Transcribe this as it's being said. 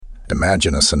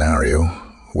Imagine a scenario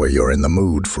where you're in the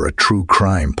mood for a true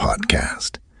crime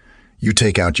podcast. You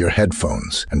take out your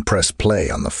headphones and press play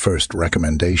on the first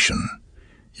recommendation.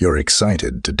 You're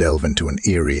excited to delve into an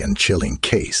eerie and chilling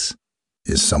case.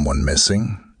 Is someone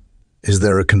missing? Is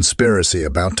there a conspiracy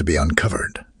about to be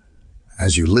uncovered?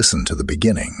 As you listen to the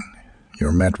beginning,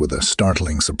 you're met with a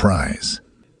startling surprise.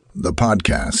 The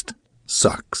podcast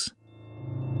sucks.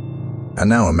 And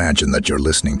now imagine that you're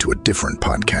listening to a different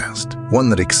podcast, one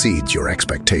that exceeds your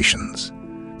expectations.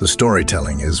 The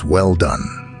storytelling is well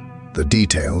done. The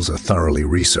details are thoroughly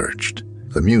researched.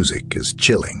 The music is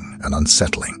chilling and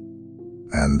unsettling.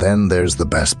 And then there's the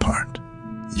best part.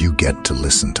 You get to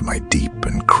listen to my deep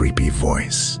and creepy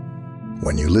voice.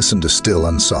 When you listen to Still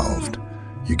Unsolved,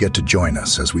 you get to join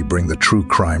us as we bring the true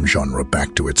crime genre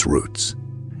back to its roots.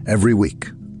 Every week,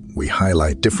 we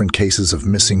highlight different cases of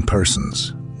missing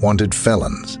persons, wanted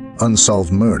felons,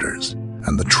 unsolved murders,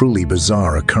 and the truly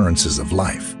bizarre occurrences of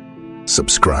life.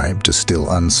 Subscribe to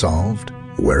Still Unsolved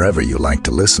wherever you like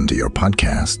to listen to your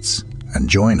podcasts and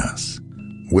join us.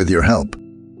 With your help,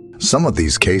 some of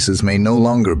these cases may no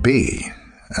longer be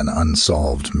an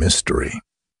unsolved mystery.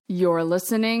 You're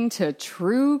listening to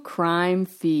True Crime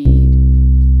Feed.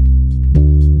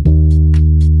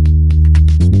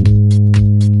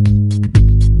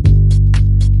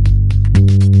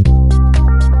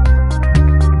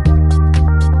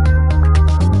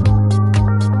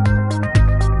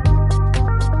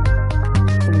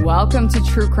 Welcome to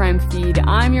True Crime Feed.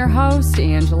 I'm your host,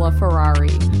 Angela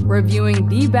Ferrari, reviewing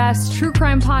the best true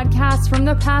crime podcasts from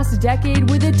the past decade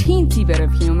with a teensy bit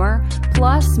of humor,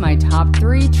 plus my top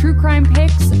 3 true crime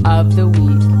picks of the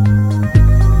week.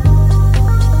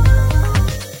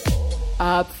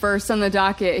 Up first on the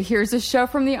docket, here's a show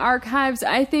from the archives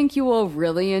I think you will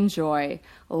really enjoy.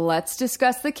 Let's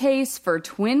discuss the case for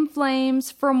Twin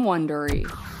Flames from Wondery.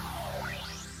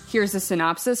 Here's a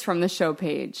synopsis from the show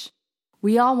page.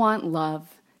 We all want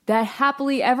love, that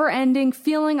happily ever-ending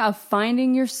feeling of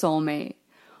finding your soulmate.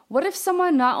 What if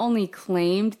someone not only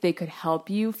claimed they could help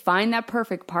you find that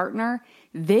perfect partner,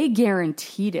 they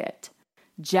guaranteed it?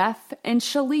 Jeff and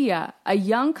Shalia, a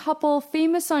young couple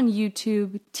famous on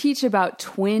YouTube, teach about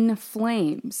twin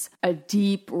flames, a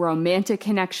deep romantic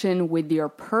connection with your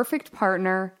perfect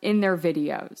partner in their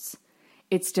videos.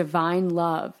 It's divine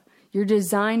love. You're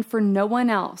designed for no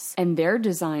one else, and they're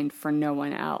designed for no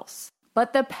one else.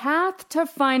 But the path to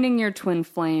finding your twin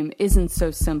flame isn't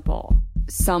so simple.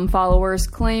 Some followers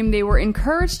claim they were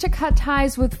encouraged to cut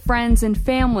ties with friends and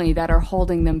family that are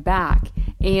holding them back,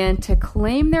 and to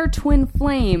claim their twin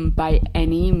flame by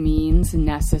any means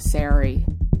necessary.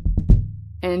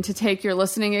 And to take your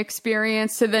listening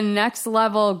experience to the next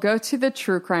level, go to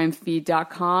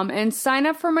thetruecrimefeed.com and sign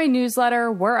up for my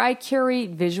newsletter where I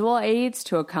curate visual aids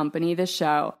to accompany the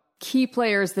show. Key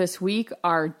players this week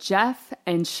are Jeff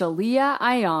and Shalia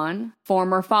Ion,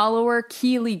 former follower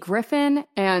Keely Griffin,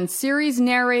 and series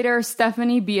narrator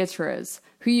Stephanie Beatriz,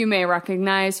 who you may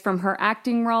recognize from her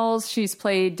acting roles. She's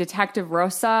played Detective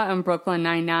Rosa in Brooklyn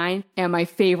Nine-Nine, and my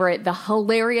favorite, the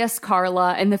hilarious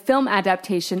Carla, in the film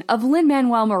adaptation of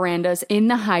Lin-Manuel Miranda's In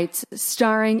the Heights,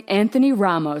 starring Anthony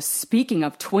Ramos. Speaking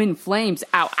of twin flames,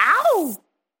 ow, ow!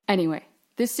 Anyway.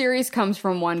 This series comes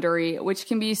from Wondery, which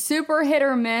can be super hit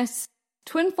or miss.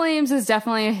 Twin Flames is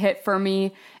definitely a hit for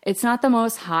me. It's not the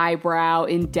most highbrow,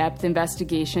 in-depth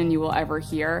investigation you will ever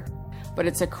hear, but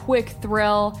it's a quick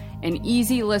thrill, an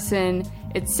easy listen.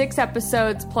 It's 6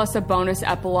 episodes plus a bonus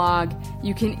epilogue.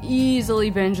 You can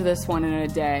easily binge this one in a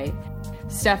day.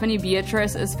 Stephanie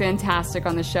Beatriz is fantastic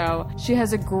on the show. She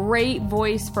has a great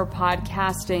voice for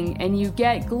podcasting, and you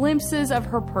get glimpses of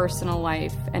her personal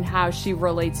life and how she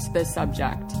relates to the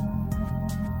subject.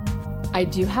 I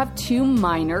do have 2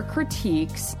 minor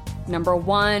critiques. Number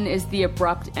 1 is the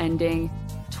abrupt ending.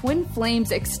 Twin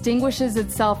Flames extinguishes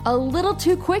itself a little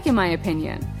too quick, in my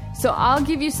opinion. So I'll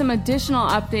give you some additional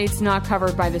updates not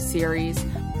covered by the series.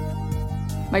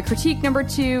 My critique number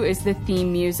 2 is the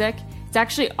theme music. It's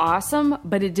actually awesome,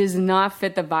 but it does not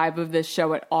fit the vibe of this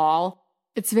show at all.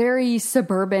 It's very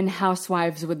suburban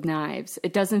housewives with knives.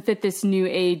 It doesn't fit this new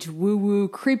age woo-woo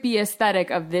creepy aesthetic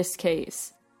of this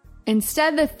case.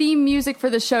 Instead, the theme music for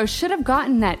the show should have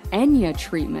gotten that Enya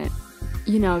treatment.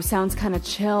 You know, sounds kind of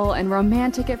chill and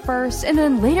romantic at first, and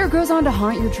then later goes on to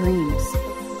haunt your dreams.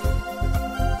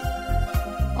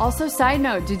 Also, side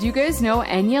note, did you guys know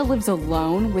Enya lives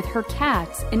alone with her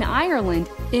cats in Ireland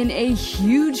in a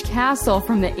huge castle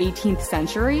from the 18th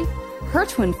century? Her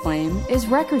twin flame is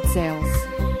record sales.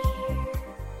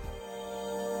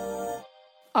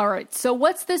 Alright, so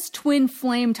what's this twin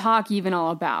flame talk even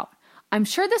all about? I'm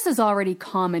sure this is already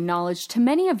common knowledge to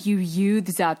many of you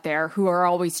youths out there who are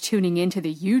always tuning into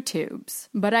the YouTubes,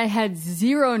 but I had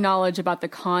zero knowledge about the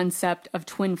concept of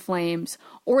twin flames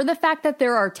or the fact that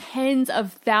there are tens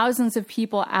of thousands of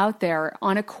people out there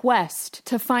on a quest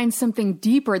to find something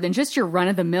deeper than just your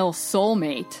run-of-the-mill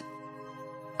soulmate.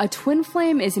 A twin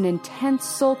flame is an intense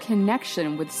soul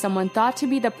connection with someone thought to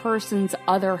be the person's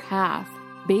other half,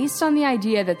 based on the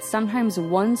idea that sometimes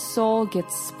one soul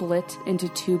gets split into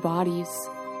two bodies.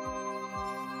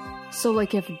 So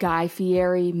like if Guy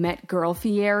Fieri met Girl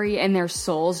Fieri and their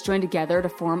souls joined together to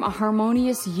form a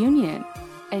harmonious union,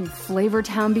 and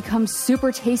Flavortown becomes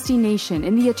Super Tasty Nation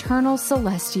in the eternal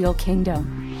celestial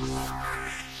kingdom.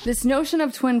 This notion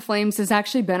of twin flames has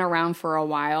actually been around for a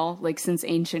while, like since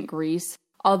ancient Greece.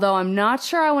 Although I'm not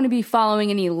sure I want to be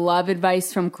following any love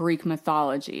advice from Greek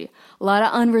mythology. A lot of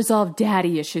unresolved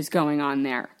daddy issues going on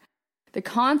there. The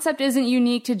concept isn't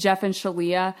unique to Jeff and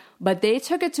Shalia, but they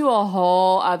took it to a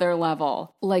whole other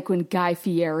level. Like when Guy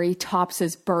Fieri tops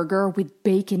his burger with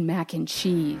bacon mac and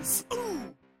cheese.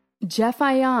 Jeff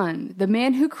Ion, the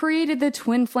man who created the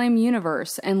twin flame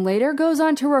universe and later goes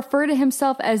on to refer to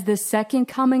himself as the second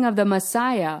coming of the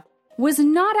Messiah, was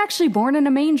not actually born in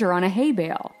a manger on a hay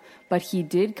bale. But he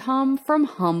did come from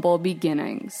humble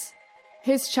beginnings.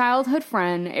 His childhood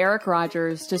friend, Eric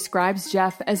Rogers, describes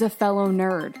Jeff as a fellow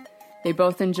nerd. They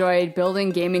both enjoyed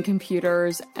building gaming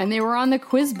computers, and they were on the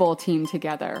Quiz Bowl team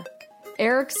together.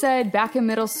 Eric said back in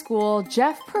middle school,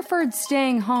 Jeff preferred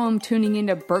staying home tuning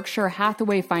into Berkshire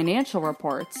Hathaway financial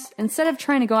reports instead of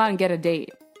trying to go out and get a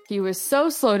date. He was so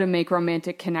slow to make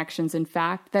romantic connections, in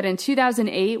fact, that in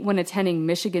 2008, when attending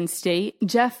Michigan State,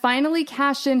 Jeff finally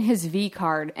cashed in his V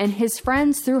card, and his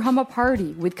friends threw him a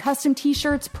party with custom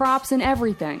t-shirts, props, and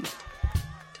everything.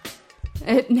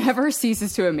 It never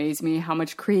ceases to amaze me how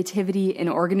much creativity and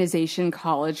organization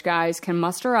college guys can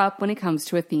muster up when it comes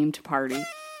to a themed party.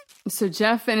 So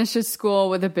Jeff finishes school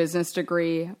with a business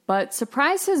degree, but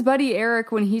surprised his buddy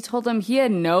Eric when he told him he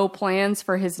had no plans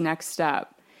for his next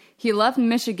step. He left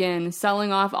Michigan,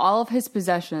 selling off all of his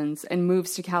possessions, and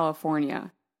moves to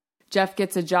California. Jeff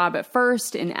gets a job at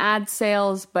first in ad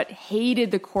sales, but hated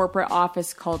the corporate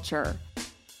office culture.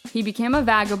 He became a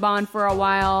vagabond for a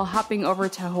while, hopping over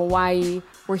to Hawaii,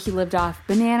 where he lived off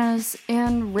bananas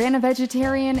and ran a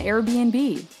vegetarian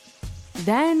Airbnb.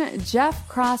 Then Jeff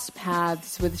crossed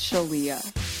paths with Shalia.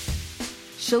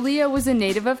 Shalia was a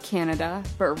native of Canada,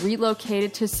 but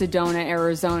relocated to Sedona,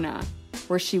 Arizona,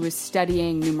 where she was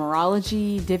studying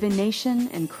numerology, divination,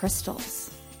 and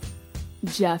crystals.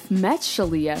 Jeff met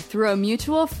Shalia through a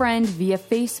mutual friend via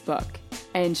Facebook,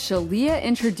 and Shalia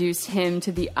introduced him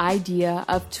to the idea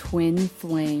of twin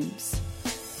flames.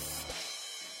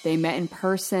 They met in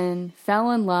person,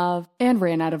 fell in love, and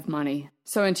ran out of money.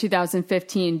 So in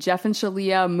 2015, Jeff and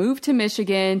Shalia moved to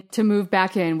Michigan to move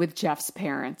back in with Jeff's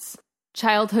parents.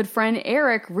 Childhood friend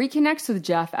Eric reconnects with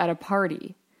Jeff at a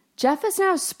party. Jeff is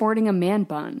now sporting a man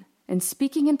bun and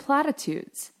speaking in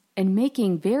platitudes and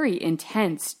making very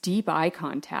intense, deep eye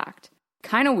contact.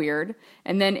 Kind of weird.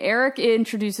 And then Eric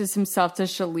introduces himself to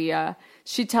Shalia.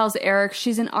 She tells Eric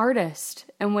she's an artist.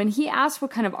 And when he asks what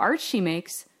kind of art she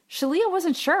makes, Shalia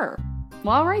wasn't sure.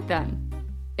 Well, all right then.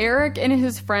 Eric and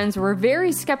his friends were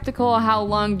very skeptical of how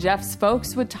long Jeff's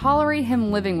folks would tolerate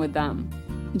him living with them.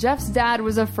 Jeff's dad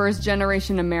was a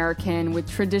first-generation American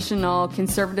with traditional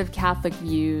conservative Catholic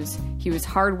views. He was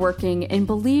hardworking and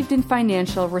believed in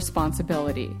financial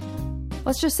responsibility.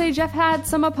 Let's just say Jeff had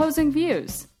some opposing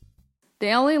views.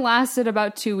 They only lasted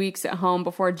about 2 weeks at home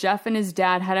before Jeff and his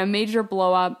dad had a major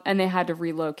blow-up and they had to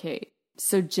relocate.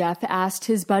 So Jeff asked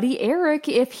his buddy Eric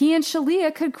if he and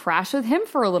Shalia could crash with him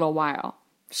for a little while.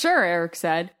 Sure, Eric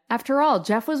said. After all,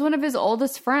 Jeff was one of his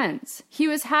oldest friends. He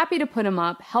was happy to put him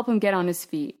up, help him get on his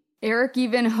feet. Eric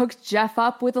even hooked Jeff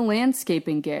up with a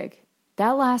landscaping gig.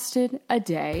 That lasted a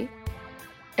day.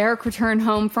 Eric returned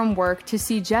home from work to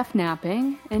see Jeff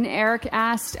napping, and Eric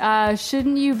asked,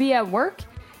 shouldn't you be at work?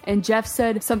 And Jeff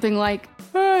said something like,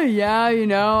 yeah,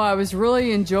 I was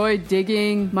really enjoyed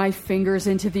digging my fingers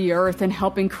into the earth and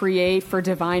helping create for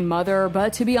Divine Mother,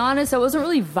 but to be honest, I wasn't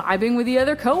really vibing with the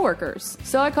other coworkers,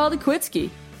 so I called it quitski.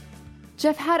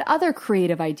 Jeff had other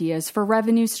creative ideas for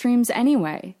revenue streams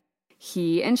anyway.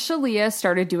 He and Shalia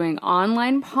started doing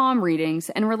online palm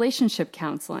readings and relationship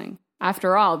counseling.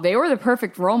 After all, they were the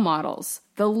perfect role models,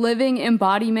 the living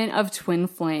embodiment of twin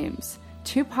flames.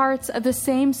 Two parts of the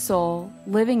same soul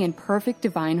living in perfect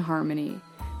divine harmony.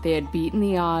 They had beaten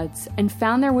the odds and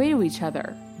found their way to each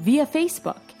other via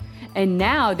Facebook. And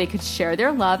now they could share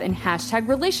their love and hashtag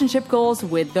relationship goals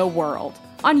with the world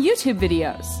on YouTube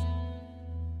videos.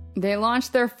 They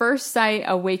launched their first site,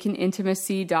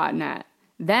 awakenintimacy.net.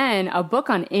 Then a book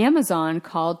on Amazon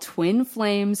called Twin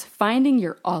Flames: Finding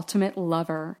Your Ultimate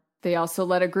Lover. They also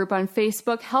led a group on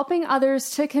Facebook helping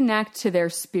others to connect to their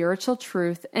spiritual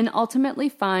truth and ultimately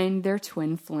find their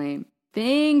twin flame.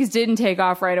 Things didn't take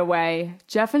off right away.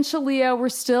 Jeff and Shalia were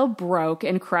still broke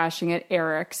and crashing at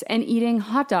Eric's and eating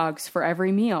hot dogs for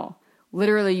every meal.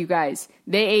 Literally, you guys,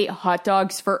 they ate hot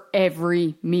dogs for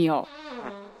every meal.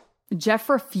 Jeff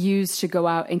refused to go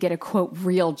out and get a, quote,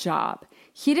 real job.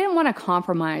 He didn't want to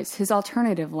compromise his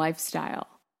alternative lifestyle.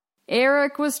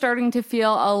 Eric was starting to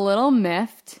feel a little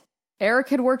miffed. Eric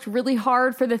had worked really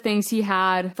hard for the things he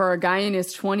had. For a guy in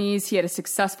his 20s, he had a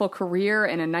successful career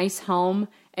and a nice home,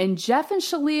 and Jeff and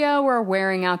Shalia were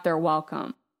wearing out their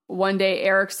welcome. One day,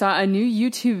 Eric saw a new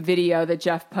YouTube video that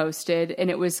Jeff posted, and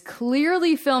it was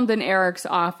clearly filmed in Eric's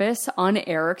office on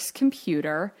Eric's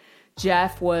computer.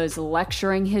 Jeff was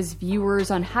lecturing his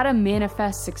viewers on how to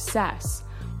manifest success,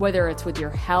 whether it's with your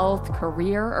health,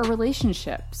 career, or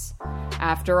relationships.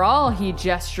 After all, he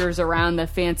gestures around the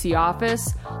fancy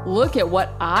office. Look at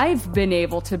what I've been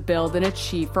able to build and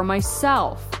achieve for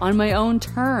myself on my own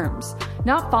terms,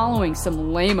 not following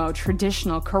some lame-o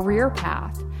traditional career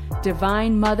path.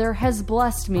 Divine Mother has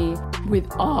blessed me with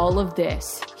all of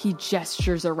this. He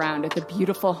gestures around at the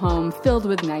beautiful home filled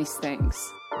with nice things.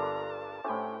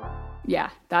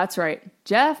 Yeah, that's right.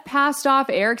 Jeff passed off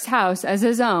Eric's house as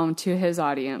his own to his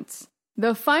audience.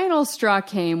 The final straw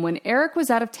came when Eric was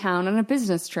out of town on a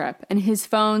business trip and his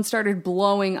phone started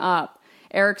blowing up.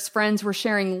 Eric's friends were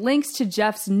sharing links to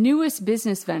Jeff's newest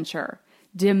business venture,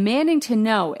 demanding to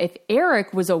know if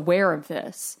Eric was aware of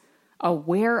this.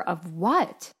 Aware of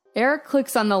what? Eric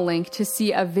clicks on the link to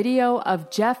see a video of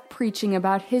Jeff preaching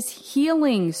about his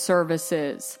healing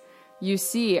services. You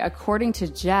see, according to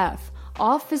Jeff,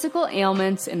 all physical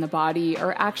ailments in the body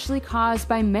are actually caused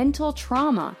by mental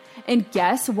trauma. And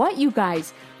guess what, you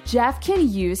guys? Jeff can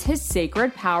use his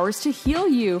sacred powers to heal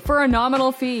you for a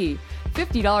nominal fee.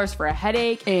 $50 for a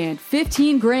headache and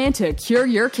 $15,000 to cure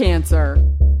your cancer.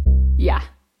 Yeah,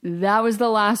 that was the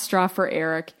last straw for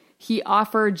Eric. He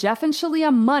offered Jeff and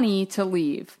Shalia money to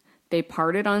leave. They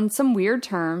parted on some weird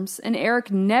terms, and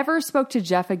Eric never spoke to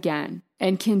Jeff again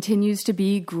and continues to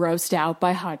be grossed out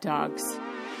by hot dogs.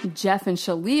 Jeff and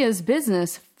Shalia's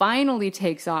business finally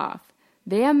takes off.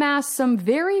 They amass some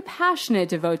very passionate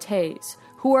devotees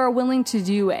who are willing to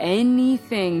do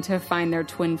anything to find their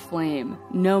twin flame,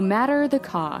 no matter the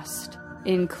cost,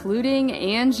 including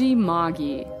Angie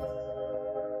Moggy.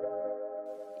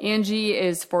 Angie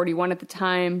is 41 at the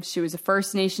time. She was a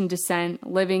First Nation descent,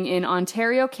 living in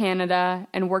Ontario, Canada,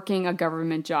 and working a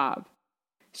government job.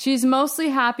 She's mostly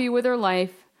happy with her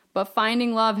life, but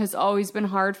finding love has always been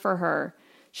hard for her.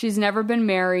 She's never been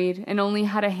married and only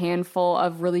had a handful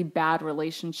of really bad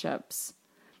relationships.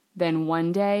 Then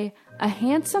one day, a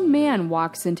handsome man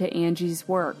walks into Angie's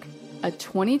work. A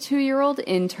 22-year-old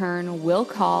intern we'll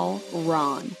call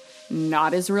Ron,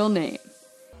 not his real name.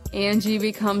 Angie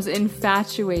becomes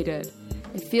infatuated.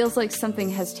 It feels like something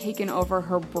has taken over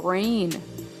her brain.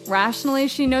 Rationally,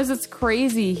 she knows it's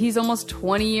crazy. He's almost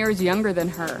 20 years younger than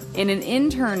her, and an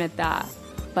intern at that.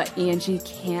 But Angie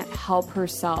can't help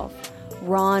herself.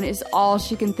 Ron is all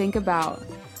she can think about.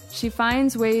 She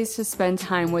finds ways to spend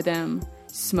time with him.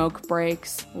 Smoke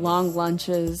breaks, long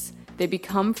lunches. They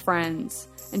become friends.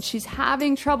 And she's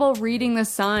having trouble reading the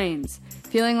signs,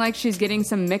 feeling like she's getting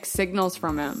some mixed signals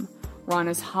from him. Ron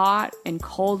is hot and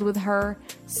cold with her,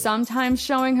 sometimes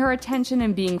showing her attention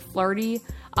and being flirty.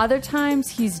 Other times,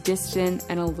 he's distant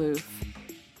and aloof.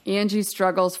 Angie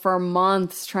struggles for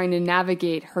months trying to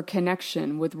navigate her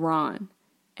connection with Ron.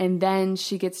 And then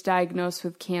she gets diagnosed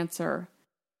with cancer.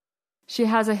 She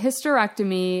has a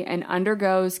hysterectomy and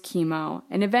undergoes chemo,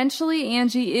 and eventually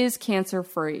Angie is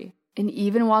cancer-free. And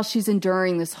even while she's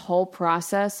enduring this whole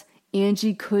process,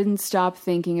 Angie couldn't stop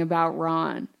thinking about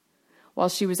Ron. While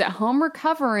she was at home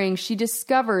recovering, she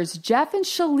discovers Jeff and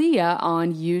Shalia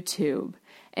on YouTube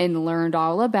and learned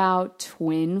all about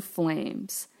twin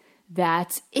flames.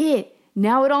 That's it.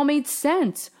 Now it all made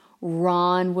sense.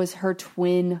 Ron was her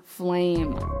twin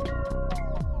flame.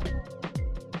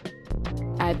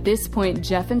 At this point,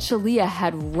 Jeff and Shalia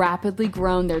had rapidly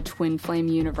grown their twin flame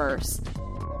universe.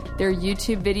 Their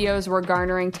YouTube videos were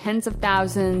garnering tens of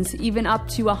thousands, even up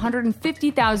to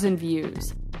 150,000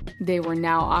 views. They were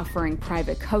now offering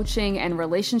private coaching and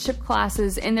relationship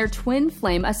classes in their Twin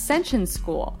Flame Ascension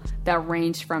School that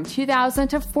ranged from $2,000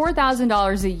 to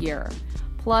 $4,000 a year.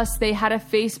 Plus, they had a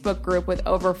Facebook group with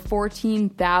over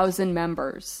 14,000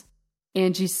 members.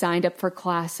 Angie signed up for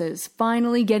classes,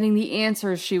 finally getting the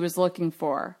answers she was looking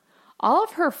for. All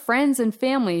of her friends and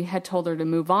family had told her to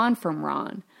move on from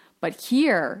Ron. But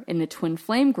here, in the Twin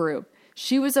Flame group,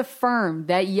 she was affirmed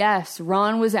that yes,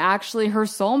 Ron was actually her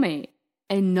soulmate,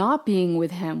 and not being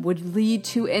with him would lead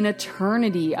to an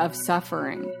eternity of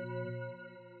suffering.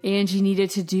 Angie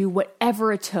needed to do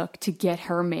whatever it took to get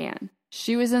her man.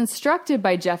 She was instructed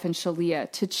by Jeff and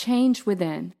Shalia to change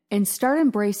within and start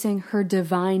embracing her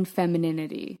divine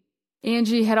femininity.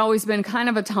 Angie had always been kind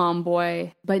of a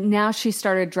tomboy, but now she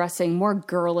started dressing more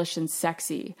girlish and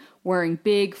sexy, wearing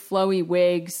big, flowy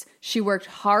wigs. She worked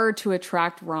hard to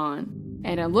attract Ron,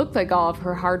 and it looked like all of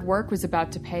her hard work was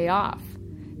about to pay off.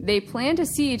 They plan to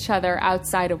see each other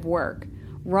outside of work.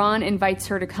 Ron invites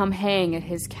her to come hang at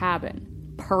his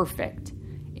cabin. Perfect.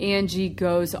 Angie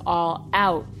goes all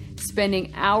out,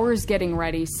 spending hours getting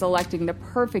ready, selecting the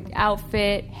perfect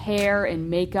outfit, hair, and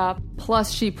makeup.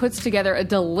 Plus, she puts together a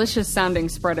delicious-sounding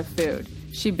spread of food.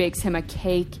 She bakes him a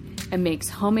cake and makes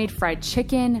homemade fried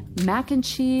chicken, mac and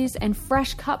cheese, and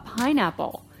fresh-cut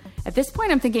pineapple. At this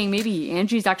point, I'm thinking maybe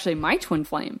Angie's actually my twin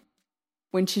flame.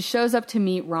 When she shows up to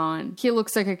meet Ron, he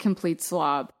looks like a complete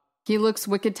slob. He looks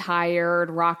wicked tired,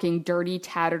 rocking dirty,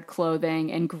 tattered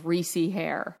clothing and greasy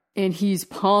hair. And he's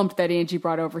pumped that Angie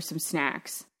brought over some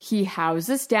snacks. He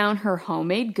houses down her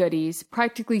homemade goodies,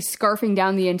 practically scarfing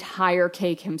down the entire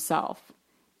cake himself.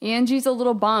 Angie's a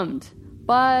little bummed,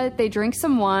 but they drink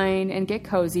some wine and get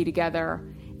cozy together.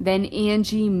 Then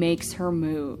Angie makes her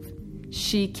move.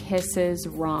 She kisses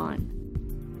Ron.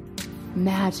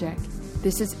 Magic.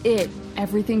 This is it.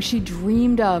 Everything she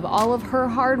dreamed of, all of her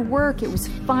hard work, it was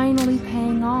finally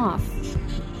paying off.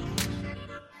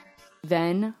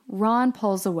 Then Ron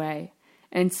pulls away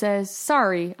and says,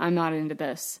 "Sorry, I'm not into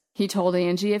this." He told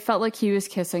Angie it felt like he was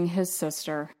kissing his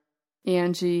sister.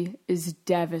 Angie is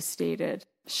devastated.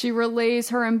 She relays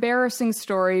her embarrassing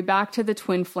story back to the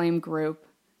Twin Flame group.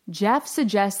 Jeff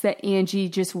suggests that Angie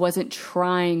just wasn't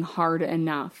trying hard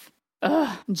enough.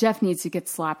 Ugh, Jeff needs to get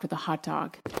slapped with a hot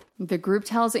dog. The group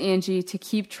tells Angie to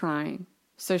keep trying,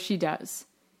 so she does.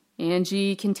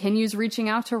 Angie continues reaching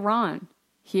out to Ron.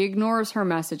 He ignores her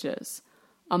messages.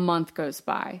 A month goes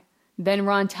by. Then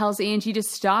Ron tells Angie to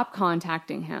stop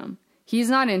contacting him. He's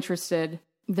not interested.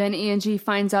 Then Angie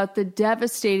finds out the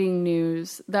devastating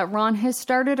news that Ron has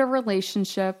started a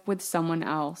relationship with someone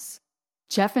else.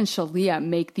 Jeff and Shalia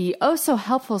make the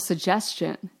oh-so-helpful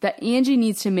suggestion that Angie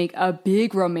needs to make a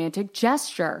big romantic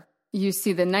gesture. You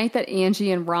see, the night that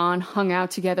Angie and Ron hung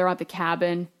out together at the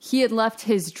cabin, he had left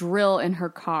his drill in her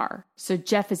car. So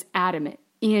Jeff is adamant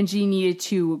Angie needed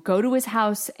to go to his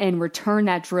house and return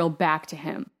that drill back to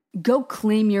him. Go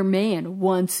claim your man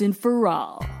once and for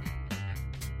all.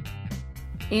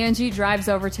 Angie drives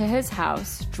over to his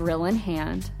house, drill in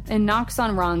hand, and knocks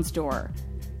on Ron's door.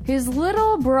 His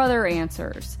little brother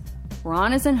answers.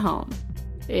 Ron isn't home.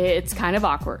 It's kind of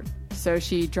awkward, so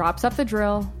she drops up the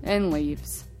drill and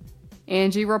leaves.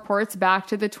 Angie reports back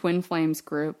to the Twin Flames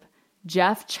group.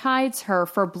 Jeff chides her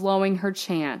for blowing her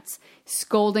chance,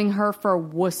 scolding her for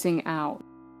wussing out.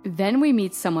 Then we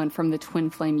meet someone from the Twin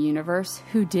Flame universe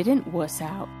who didn't wuss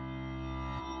out.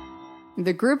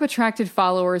 The group attracted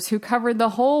followers who covered the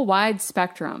whole wide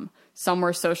spectrum. Some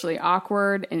were socially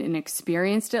awkward and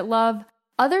inexperienced at love.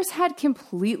 Others had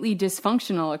completely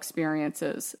dysfunctional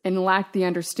experiences and lacked the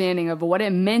understanding of what it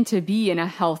meant to be in a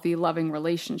healthy, loving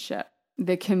relationship.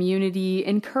 The community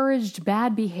encouraged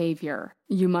bad behavior.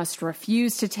 You must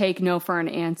refuse to take no for an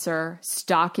answer.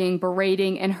 Stalking,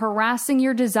 berating, and harassing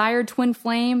your desired twin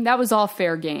flame, that was all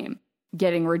fair game.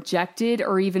 Getting rejected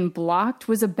or even blocked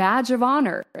was a badge of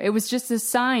honor. It was just a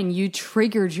sign you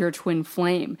triggered your twin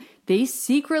flame. They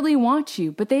secretly want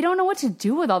you, but they don't know what to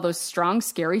do with all those strong,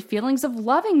 scary feelings of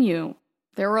loving you.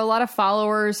 There were a lot of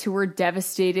followers who were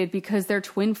devastated because their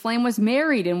twin flame was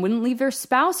married and wouldn't leave their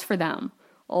spouse for them.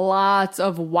 Lots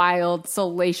of wild,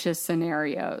 salacious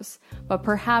scenarios. But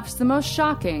perhaps the most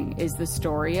shocking is the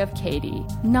story of Katie,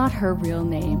 not her real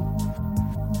name.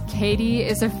 Katie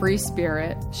is a free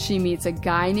spirit. She meets a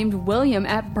guy named William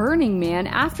at Burning Man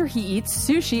after he eats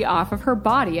sushi off of her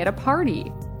body at a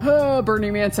party.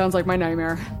 Burning Man sounds like my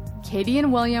nightmare. Katie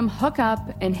and William hook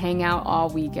up and hang out all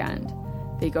weekend.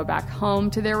 They go back home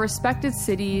to their respective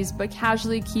cities, but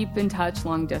casually keep in touch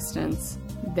long distance.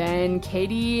 Then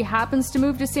Katie happens to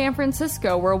move to San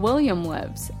Francisco where William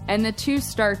lives, and the two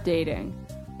start dating.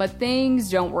 But things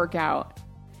don't work out.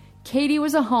 Katie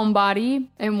was a homebody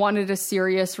and wanted a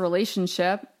serious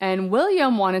relationship, and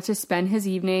William wanted to spend his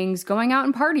evenings going out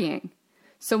and partying.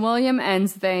 So William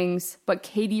ends things, but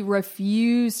Katie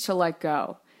refused to let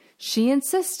go. She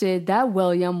insisted that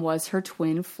William was her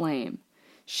twin flame.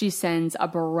 She sends a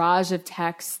barrage of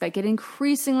texts that get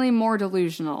increasingly more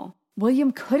delusional.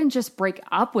 William couldn't just break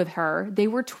up with her. They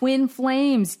were twin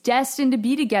flames, destined to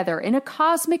be together in a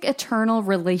cosmic eternal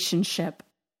relationship.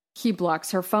 He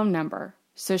blocks her phone number,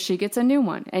 so she gets a new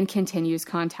one and continues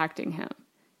contacting him.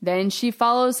 Then she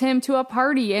follows him to a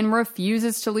party and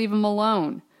refuses to leave him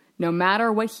alone. No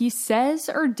matter what he says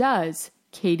or does,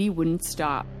 Katie wouldn't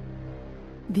stop.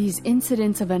 These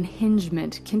incidents of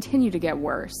unhingement continue to get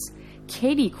worse.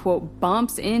 Katie, quote,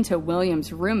 bumps into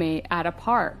William's roommate at a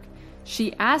park.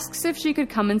 She asks if she could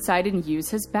come inside and use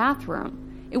his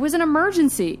bathroom. It was an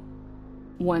emergency.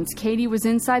 Once Katie was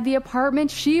inside the apartment,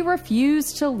 she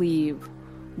refused to leave.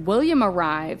 William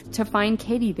arrived to find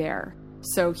Katie there.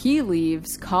 So he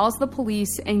leaves, calls the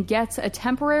police, and gets a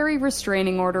temporary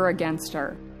restraining order against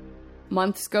her.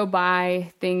 Months go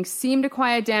by, things seem to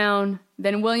quiet down.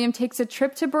 Then William takes a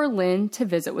trip to Berlin to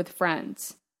visit with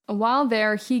friends. While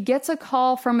there, he gets a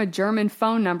call from a German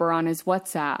phone number on his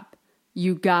WhatsApp.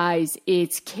 You guys,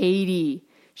 it's Katie.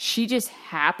 She just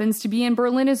happens to be in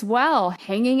Berlin as well,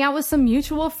 hanging out with some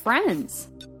mutual friends.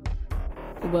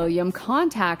 William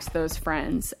contacts those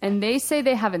friends, and they say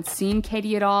they haven't seen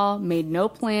Katie at all, made no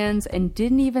plans, and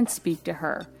didn't even speak to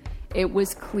her. It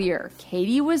was clear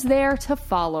Katie was there to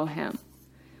follow him.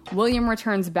 William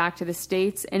returns back to the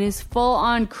States and is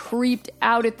full-on creeped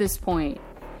out at this point.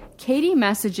 Katie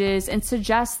messages and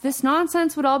suggests this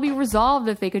nonsense would all be resolved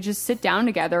if they could just sit down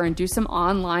together and do some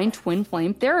online twin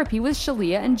flame therapy with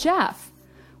Shalia and Jeff.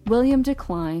 William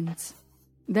declines.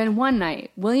 Then one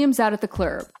night, William's out at the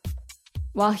club.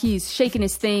 While he's shaking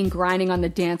his thing, grinding on the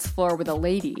dance floor with a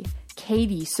lady,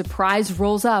 Katie, surprise,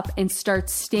 rolls up and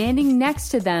starts standing next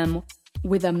to them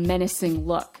with a menacing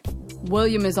look.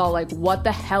 William is all like, what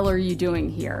the hell are you doing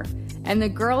here? And the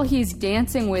girl he's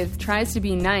dancing with tries to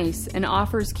be nice and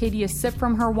offers Katie a sip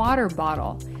from her water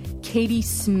bottle. Katie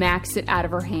smacks it out of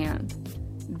her hand.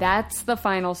 That's the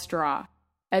final straw.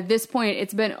 At this point,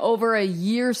 it's been over a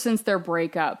year since their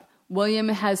breakup. William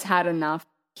has had enough.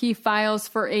 He files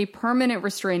for a permanent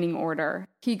restraining order.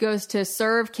 He goes to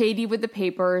serve Katie with the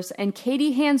papers, and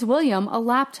Katie hands William a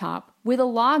laptop with a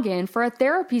login for a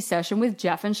therapy session with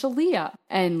Jeff and Shalia.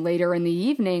 And later in the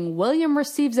evening, William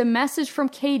receives a message from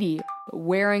Katie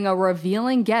wearing a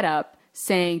revealing getup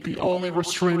saying, "The only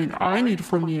restraining I need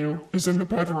from you is in the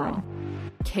bedroom."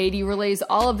 Katie relays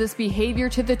all of this behavior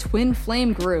to the Twin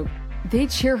Flame group. They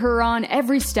cheer her on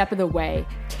every step of the way.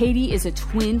 Katie is a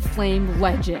Twin Flame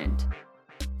legend.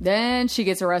 Then she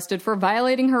gets arrested for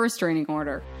violating her restraining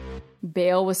order.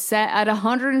 Bail was set at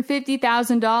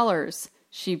 $150,000.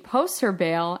 She posts her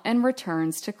bail and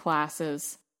returns to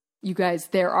classes. You guys,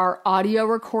 there are audio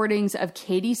recordings of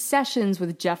Katie's sessions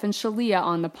with Jeff and Shalia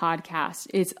on the podcast.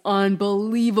 It's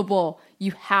unbelievable.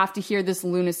 You have to hear this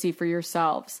lunacy for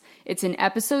yourselves. It's in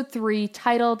episode 3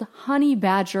 titled Honey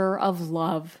Badger of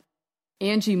Love.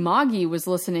 Angie Moggy was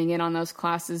listening in on those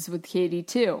classes with Katie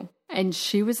too, and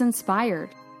she was inspired.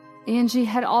 Angie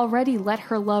had already let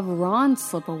her love Ron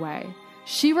slip away.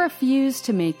 She refused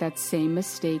to make that same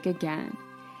mistake again.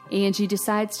 Angie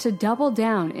decides to double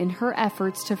down in her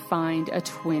efforts to find a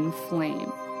twin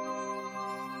flame.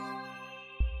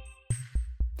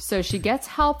 So she gets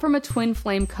help from a twin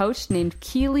flame coach named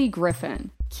Keely Griffin.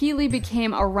 Keely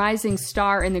became a rising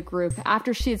star in the group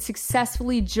after she had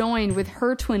successfully joined with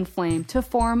her twin flame to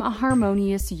form a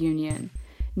harmonious union.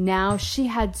 Now she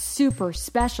had super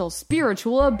special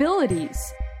spiritual abilities.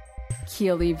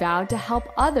 Keely vowed to help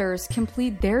others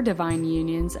complete their divine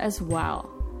unions as well.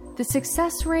 The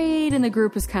success rate in the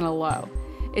group was kind of low.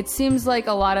 It seems like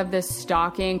a lot of this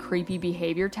stalking, creepy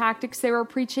behavior tactics they were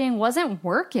preaching wasn't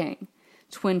working.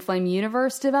 Twin Flame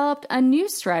Universe developed a new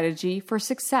strategy for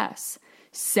success.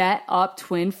 Set up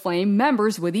Twin Flame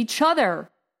members with each other.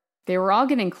 They were all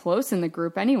getting close in the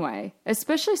group anyway,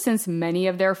 especially since many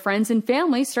of their friends and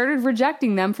family started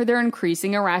rejecting them for their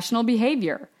increasing irrational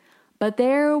behavior. But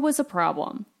there was a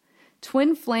problem.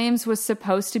 Twin Flames was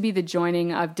supposed to be the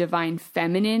joining of divine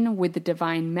feminine with the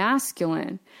divine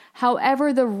masculine.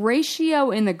 However, the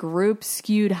ratio in the group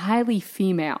skewed highly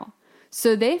female,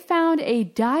 so they found a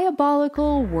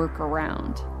diabolical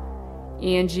workaround.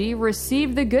 Angie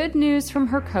received the good news from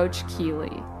her coach,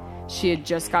 Keely. She had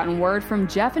just gotten word from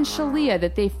Jeff and Shalia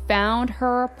that they found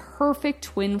her a perfect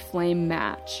twin flame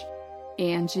match.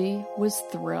 Angie was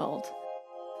thrilled.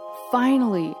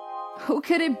 Finally, who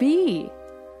could it be?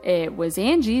 It was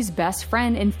Angie's best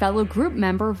friend and fellow group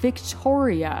member,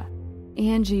 Victoria.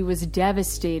 Angie was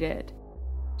devastated.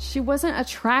 She wasn't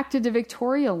attracted to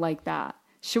Victoria like that.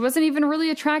 She wasn't even really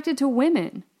attracted to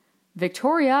women.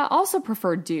 Victoria also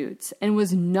preferred dudes and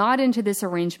was not into this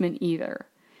arrangement either.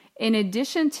 In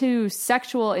addition to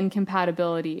sexual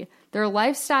incompatibility, their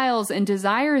lifestyles and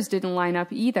desires didn't line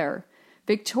up either.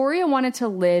 Victoria wanted to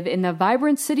live in the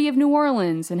vibrant city of New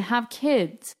Orleans and have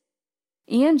kids.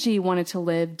 Angie wanted to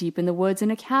live deep in the woods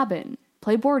in a cabin,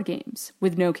 play board games,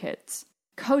 with no kids.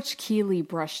 Coach Keeley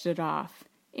brushed it off.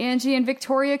 Angie and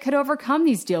Victoria could overcome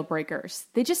these deal breakers.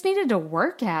 They just needed to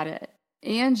work at it.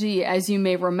 Angie, as you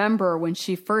may remember when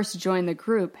she first joined the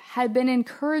group, had been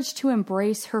encouraged to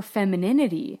embrace her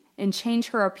femininity and change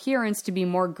her appearance to be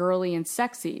more girly and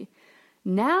sexy.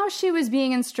 Now she was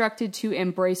being instructed to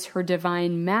embrace her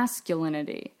divine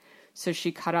masculinity. So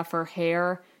she cut off her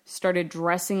hair, started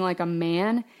dressing like a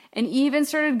man, and even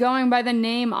started going by the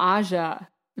name Aja.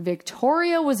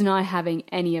 Victoria was not having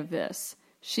any of this.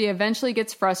 She eventually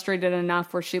gets frustrated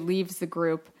enough where she leaves the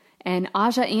group, and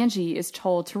Aja Angie is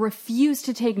told to refuse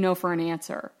to take no for an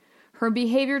answer. Her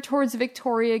behavior towards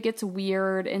Victoria gets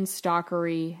weird and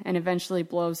stalkery and eventually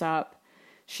blows up.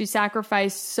 She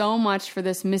sacrificed so much for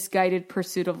this misguided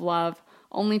pursuit of love,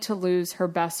 only to lose her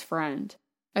best friend.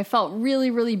 I felt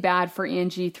really, really bad for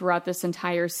Angie throughout this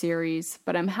entire series,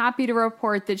 but I'm happy to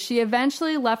report that she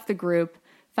eventually left the group,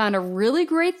 found a really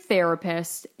great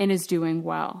therapist, and is doing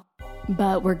well.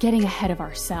 But we're getting ahead of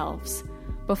ourselves.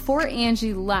 Before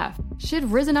Angie left, she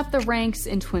had risen up the ranks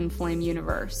in Twin Flame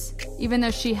Universe. Even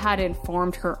though she hadn't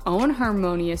formed her own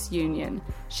harmonious union,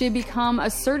 she had become a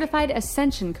certified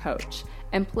ascension coach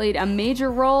and played a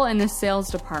major role in the sales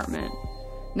department.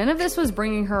 None of this was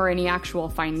bringing her any actual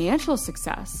financial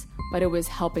success, but it was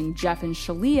helping Jeff and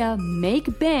Shalia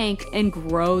make bank and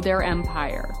grow their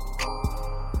empire.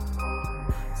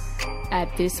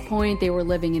 At this point, they were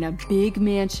living in a big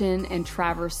mansion in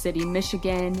Traverse City,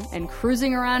 Michigan, and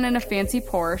cruising around in a fancy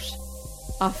Porsche.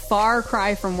 A far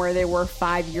cry from where they were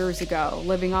 5 years ago,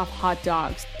 living off hot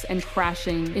dogs and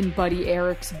crashing in Buddy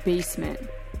Eric's basement.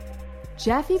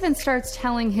 Jeff even starts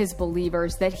telling his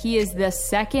believers that he is the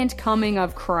second coming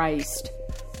of Christ.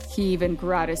 He even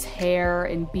grew out his hair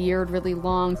and beard really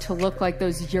long to look like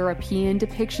those European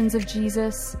depictions of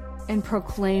Jesus, and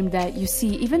proclaimed that, you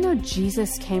see, even though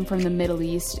Jesus came from the Middle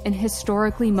East and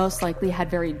historically most likely had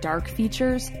very dark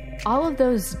features, all of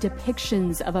those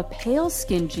depictions of a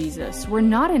pale-skinned Jesus were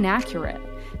not inaccurate.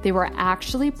 They were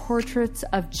actually portraits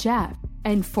of Jeff,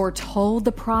 and foretold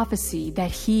the prophecy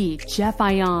that he, Jeff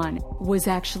Ion, was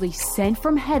actually sent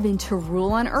from heaven to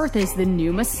rule on earth as the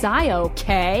new Messiah,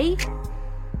 okay?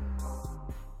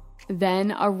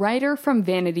 Then, a writer from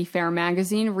Vanity Fair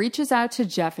magazine reaches out to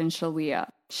Jeff and Shalia.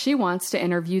 She wants to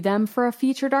interview them for a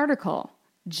featured article.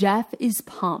 Jeff is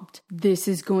pumped. This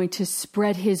is going to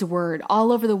spread his word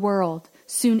all over the world.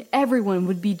 Soon everyone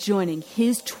would be joining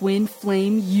his Twin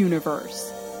Flame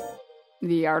universe.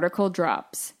 The article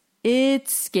drops.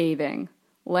 It's scathing,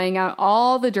 laying out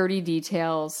all the dirty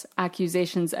details,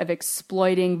 accusations of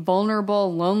exploiting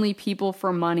vulnerable, lonely people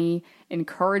for money,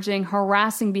 encouraging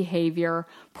harassing behavior,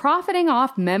 profiting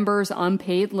off members'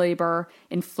 unpaid labor,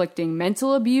 inflicting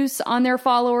mental abuse on their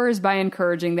followers by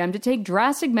encouraging them to take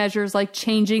drastic measures like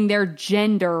changing their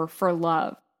gender for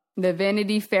love. The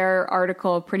Vanity Fair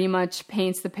article pretty much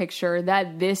paints the picture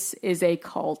that this is a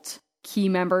cult. Key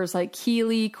members like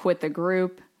Keeley quit the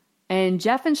group, and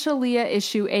Jeff and Shalia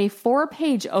issue a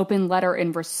 4-page open letter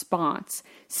in response,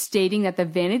 stating that the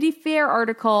Vanity Fair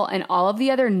article and all of the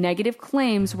other negative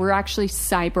claims were actually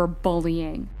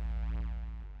cyberbullying.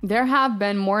 There have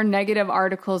been more negative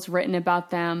articles written about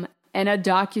them, and a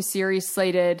docuseries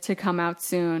slated to come out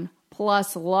soon,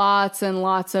 plus lots and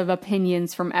lots of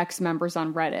opinions from ex-members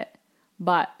on Reddit.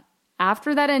 But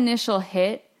after that initial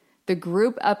hit, the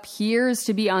group appears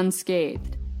to be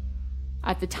unscathed.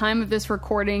 At the time of this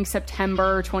recording,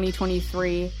 September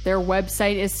 2023, their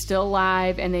website is still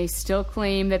live and they still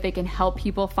claim that they can help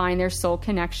people find their soul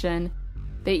connection.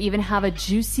 They even have a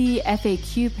juicy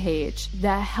FAQ page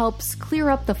that helps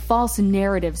clear up the false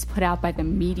narratives put out by the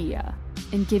media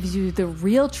and gives you the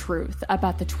real truth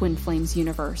about the Twin Flames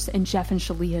universe and Jeff and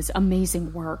Shalia's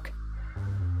amazing work.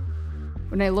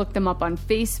 When I looked them up on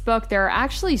Facebook, there are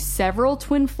actually several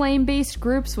Twin Flame-based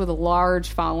groups with large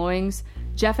followings.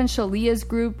 Jeff and Shalia's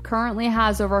group currently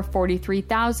has over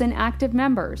 43,000 active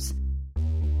members.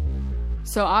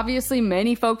 So obviously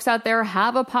many folks out there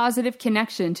have a positive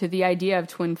connection to the idea of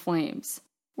twin flames,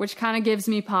 which kind of gives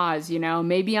me pause, you know.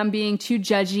 Maybe I'm being too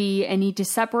judgy and need to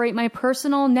separate my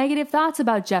personal negative thoughts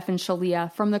about Jeff and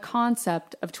Shalia from the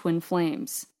concept of twin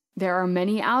flames. There are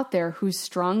many out there who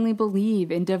strongly believe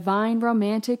in divine,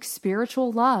 romantic,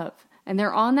 spiritual love, and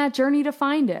they're on that journey to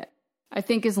find it. I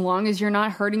think as long as you're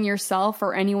not hurting yourself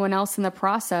or anyone else in the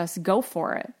process, go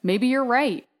for it. Maybe you're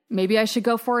right. Maybe I should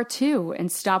go for it too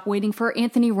and stop waiting for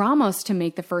Anthony Ramos to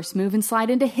make the first move and slide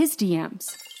into his DMs.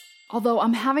 Although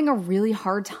I'm having a really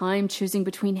hard time choosing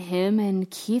between him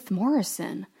and Keith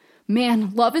Morrison.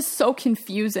 Man, love is so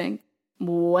confusing.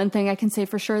 One thing I can say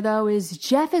for sure, though, is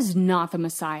Jeff is not the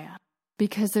Messiah.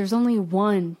 Because there's only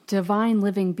one divine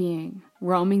living being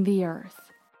roaming the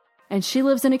earth. And she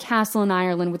lives in a castle in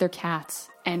Ireland with her cats.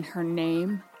 And her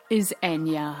name is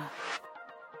Enya.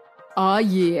 Aw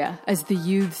yeah, as the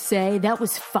youths say, that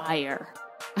was fire.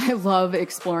 I love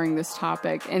exploring this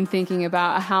topic and thinking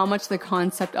about how much the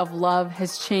concept of love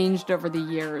has changed over the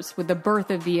years with the birth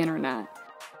of the internet.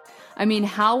 I mean,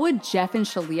 how would Jeff and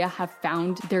Shalia have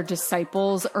found their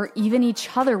disciples or even each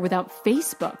other without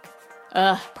Facebook?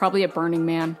 Probably at Burning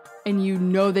Man. And you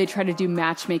know they try to do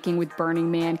matchmaking with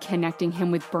Burning Man, connecting him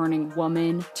with Burning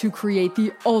Woman to create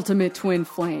the ultimate twin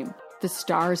flame. The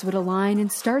stars would align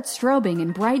and start strobing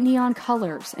in bright neon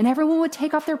colors, and everyone would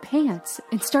take off their pants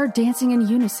and start dancing in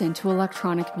unison to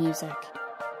electronic music.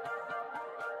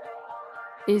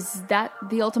 Is that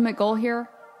the ultimate goal here?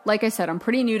 Like I said, I'm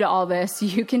pretty new to all this.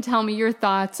 You can tell me your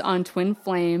thoughts on twin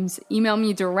flames. Email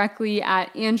me directly at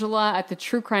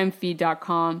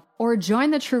angela@thetruecrimefeed.com or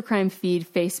join the True Crime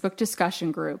Feed Facebook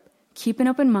discussion group. Keep an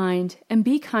open mind and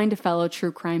be kind to fellow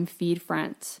True Crime Feed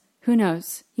friends. Who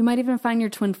knows? You might even find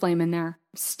your twin flame in there.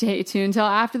 Stay tuned till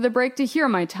after the break to hear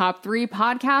my top 3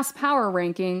 podcast power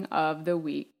ranking of the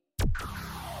week.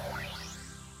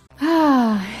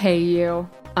 Hey you.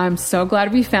 I'm so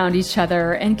glad we found each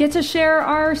other and get to share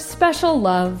our special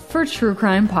love for true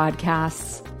crime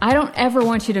podcasts. I don't ever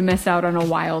want you to miss out on a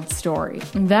wild story.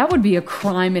 That would be a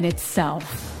crime in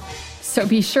itself. So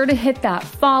be sure to hit that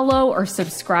follow or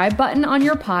subscribe button on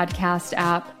your podcast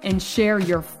app and share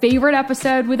your favorite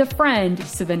episode with a friend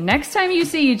so the next time you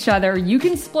see each other, you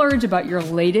can splurge about your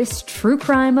latest true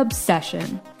crime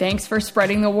obsession. Thanks for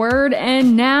spreading the word,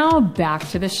 and now back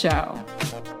to the show.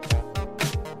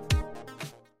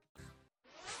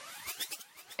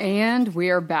 And we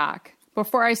are back.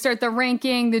 Before I start the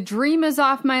ranking, The Dream is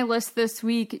off my list this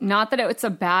week. Not that it's a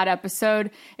bad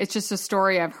episode, it's just a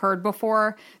story I've heard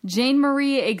before. Jane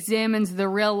Marie examines the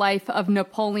real life of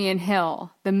Napoleon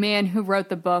Hill, the man who wrote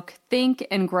the book Think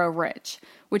and Grow Rich,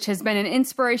 which has been an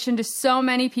inspiration to so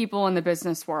many people in the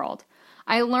business world.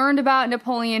 I learned about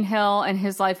Napoleon Hill and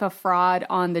his life of fraud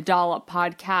on the Dollop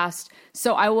podcast,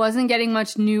 so I wasn't getting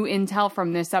much new intel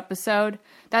from this episode.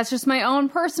 That's just my own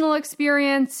personal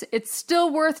experience. It's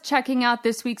still worth checking out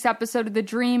this week's episode of The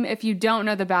Dream if you don't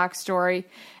know the backstory.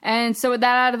 And so with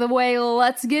that out of the way,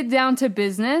 let's get down to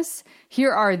business.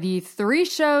 Here are the 3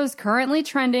 shows currently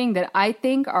trending that I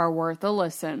think are worth a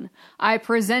listen. I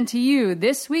present to you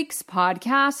this week's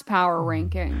podcast power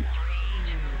ranking.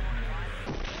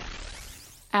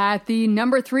 At the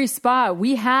number 3 spot,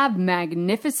 we have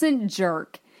Magnificent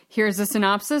Jerk. Here's a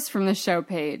synopsis from the show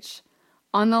page.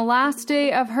 On the last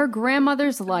day of her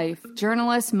grandmother's life,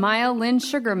 journalist Maya Lynn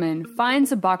Sugarman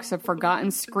finds a box of forgotten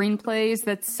screenplays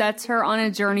that sets her on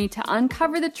a journey to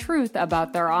uncover the truth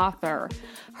about their author,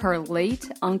 her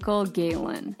late Uncle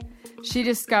Galen. She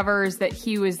discovers that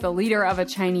he was the leader of a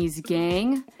Chinese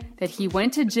gang, that he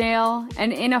went to jail,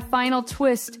 and in a final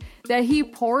twist, that he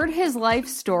poured his life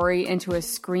story into a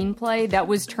screenplay that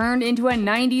was turned into a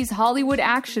 90s Hollywood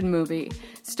action movie,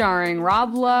 starring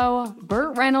Rob Lowe,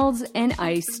 Burt Reynolds, and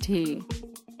Ice-T.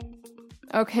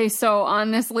 Okay, so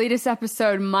on this latest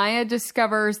episode, Maya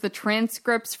discovers the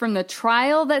transcripts from the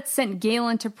trial that sent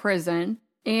Galen to prison,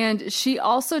 and she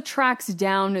also tracks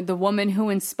down the woman who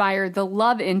inspired the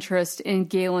love interest in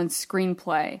Galen's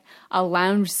screenplay, a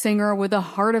lounge singer with a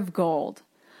heart of gold.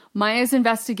 Maya's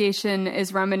investigation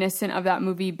is reminiscent of that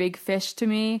movie Big Fish to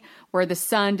me, where the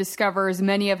son discovers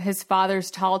many of his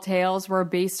father's tall tales were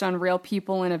based on real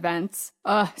people and events.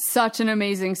 Such an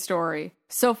amazing story.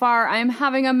 So far, I'm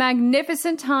having a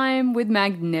magnificent time with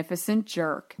Magnificent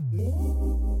Jerk.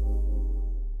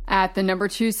 At the number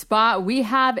 2 spot, we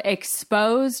have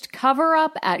Exposed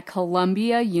Cover-Up at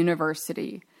Columbia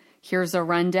University. Here's a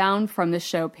rundown from the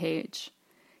show page.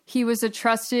 He was a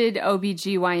trusted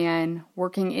OBGYN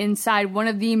working inside one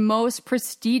of the most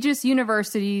prestigious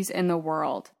universities in the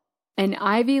world, an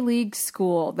Ivy League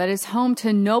school that is home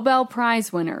to Nobel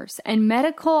Prize winners and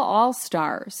medical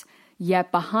all-stars.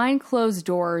 Yet behind closed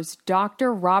doors,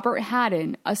 Dr. Robert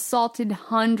Haddon assaulted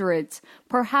hundreds,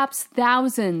 perhaps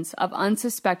thousands of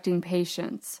unsuspecting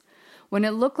patients. When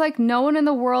it looked like no one in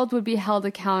the world would be held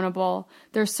accountable,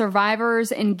 their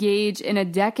survivors engage in a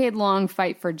decade-long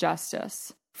fight for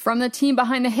justice. From the team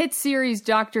behind the hit series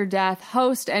Dr. Death,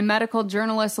 host and medical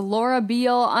journalist Laura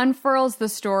Beale unfurls the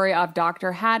story of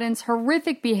Dr. Haddon's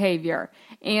horrific behavior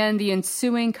and the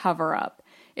ensuing cover-up.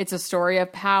 It's a story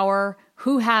of power,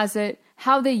 who has it,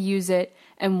 how they use it,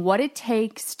 and what it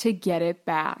takes to get it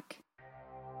back.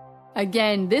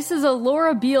 Again, this is a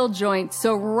Laura Beale joint,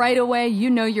 so right away you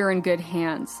know you're in good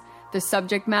hands. The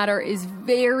subject matter is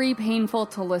very painful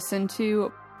to listen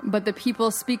to, but the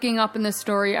people speaking up in the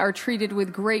story are treated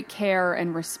with great care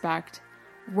and respect.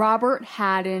 Robert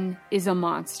Haddon is a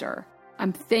monster.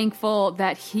 I'm thankful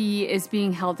that he is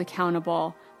being held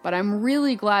accountable, but I'm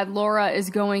really glad Laura is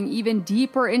going even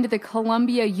deeper into the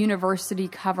Columbia University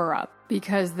cover-up,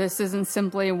 because this isn't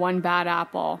simply one bad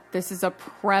apple. This is a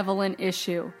prevalent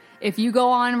issue. If you go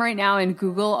on right now and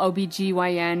Google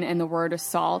OBGYN and the word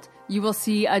assault, you will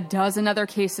see a dozen other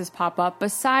cases pop up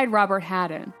beside Robert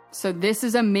Haddon. So this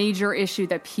is a major issue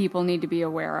that people need to be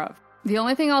aware of. The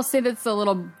only thing I'll say that's a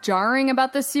little jarring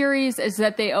about the series is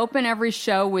that they open every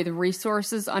show with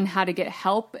resources on how to get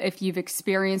help if you've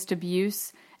experienced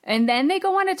abuse, and then they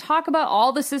go on to talk about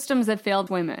all the systems that failed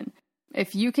women.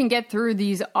 If you can get through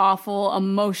these awful,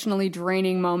 emotionally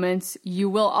draining moments, you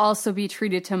will also be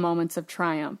treated to moments of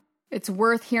triumph. It's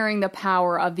worth hearing the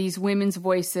power of these women's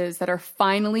voices that are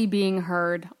finally being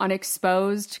heard on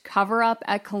Exposed Cover-Up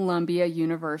at Columbia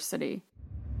University.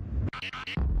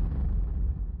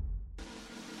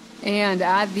 And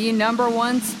at the number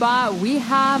 1 spot, we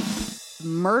have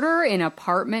Murder in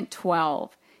Apartment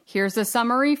 12. Here's a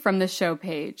summary from the show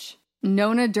page.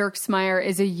 Nona Dirksmeyer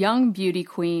is a young beauty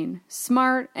queen,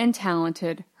 smart and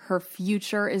talented. Her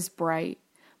future is bright.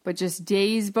 But just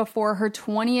days before her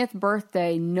 20th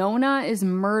birthday, Nona is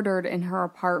murdered in her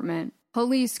apartment.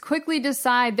 Police quickly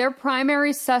decide their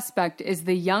primary suspect is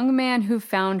the young man who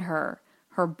found her,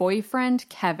 her boyfriend,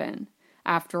 Kevin.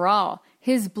 After all,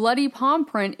 his bloody palm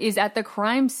print is at the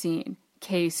crime scene.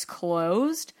 Case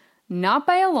closed? Not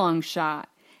by a long shot.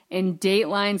 In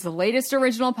Dateline's latest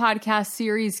original podcast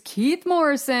series, Keith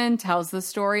Morrison tells the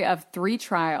story of 3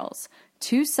 trials,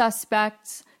 2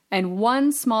 suspects, and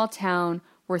 1 small town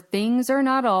where things are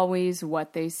not always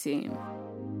what they seem.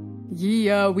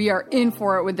 Yeah, we are in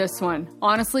for it with this one.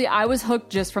 Honestly, I was hooked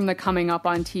just from the coming up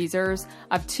on teasers.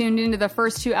 I've tuned into the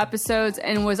first 2 episodes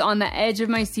and was on the edge of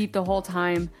my seat the whole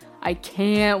time. I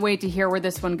can't wait to hear where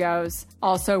this one goes.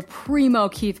 Also, primo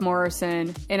Keith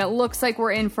Morrison, and it looks like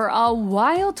we're in for a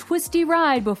wild, twisty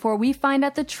ride before we find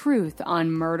out the truth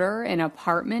on Murder in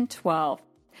Apartment 12.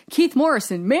 Keith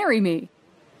Morrison, marry me!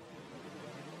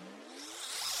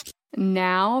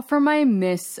 Now for my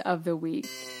miss of the week.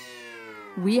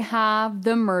 We have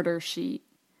The Murder Sheet.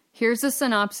 Here's a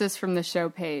synopsis from the show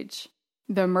page.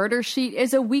 The Murder Sheet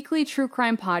is a weekly true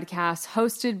crime podcast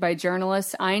hosted by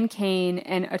journalist Ian Kane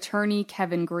and attorney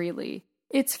Kevin Greeley.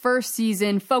 Its first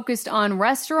season focused on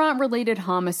restaurant-related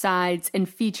homicides and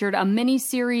featured a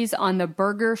mini-series on the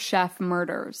Burger Chef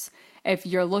murders. If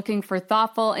you're looking for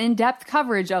thoughtful, in-depth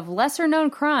coverage of lesser-known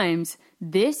crimes,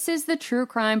 this is the true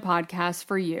crime podcast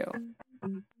for you.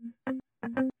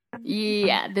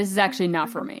 Yeah, this is actually not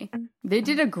for me. They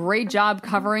did a great job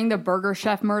covering the Burger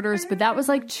Chef murders, but that was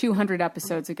like 200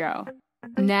 episodes ago.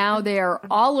 Now they are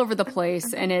all over the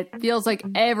place, and it feels like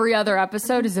every other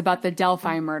episode is about the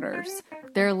Delphi murders.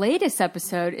 Their latest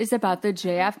episode is about the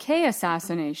JFK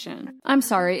assassination. I'm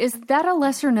sorry, is that a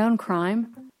lesser-known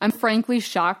crime? I'm frankly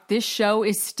shocked this show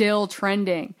is still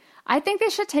trending. I think they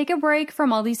should take a break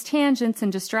from all these tangents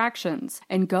and distractions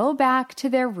and go back to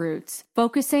their roots,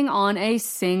 focusing on a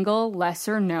single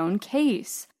lesser-known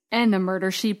case. And the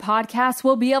Murder Sheet podcast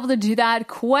will be able to do that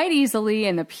quite easily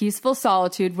in the peaceful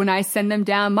solitude when I send them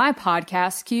down my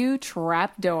podcast queue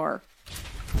trapdoor.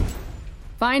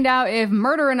 Find out if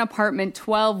Murder in Apartment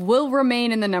 12 will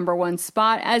remain in the number 1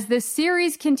 spot as this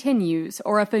series continues,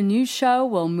 or if a new show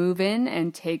will move in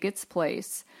and take its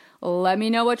place. Let me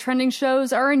know what trending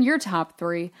shows are in your top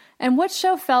 3 and what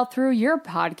show fell through your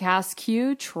podcast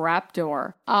queue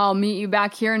trapdoor. I'll meet you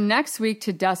back here next week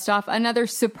to dust off another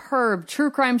superb true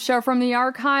crime show from the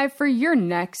archive for your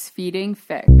next feeding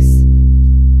fix.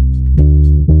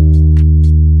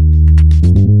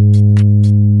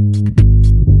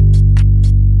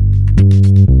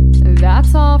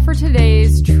 That's all for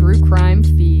today's True Crime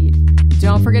Feed.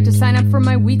 Don't forget to sign up for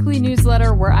my weekly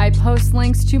newsletter where I post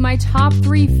links to my top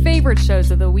 3 favorite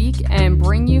shows of the week and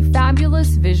bring you fabulous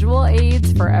visual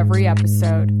aids for every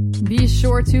episode. Be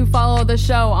sure to follow the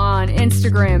show on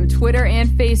Instagram, Twitter, and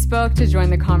Facebook to join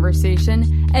the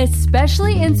conversation,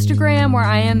 especially Instagram where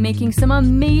I am making some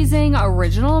amazing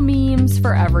original memes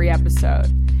for every episode.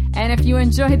 And if you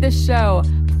enjoyed this show,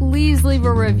 please leave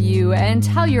a review and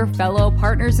tell your fellow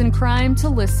partners in crime to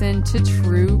listen to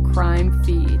True Crime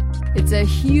Feed. It's a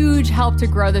huge help to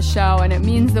grow the show, and it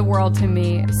means the world to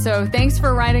me. So thanks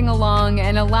for riding along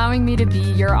and allowing me to be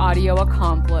your audio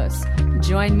accomplice.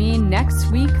 Join me next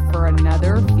week for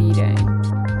another feeding.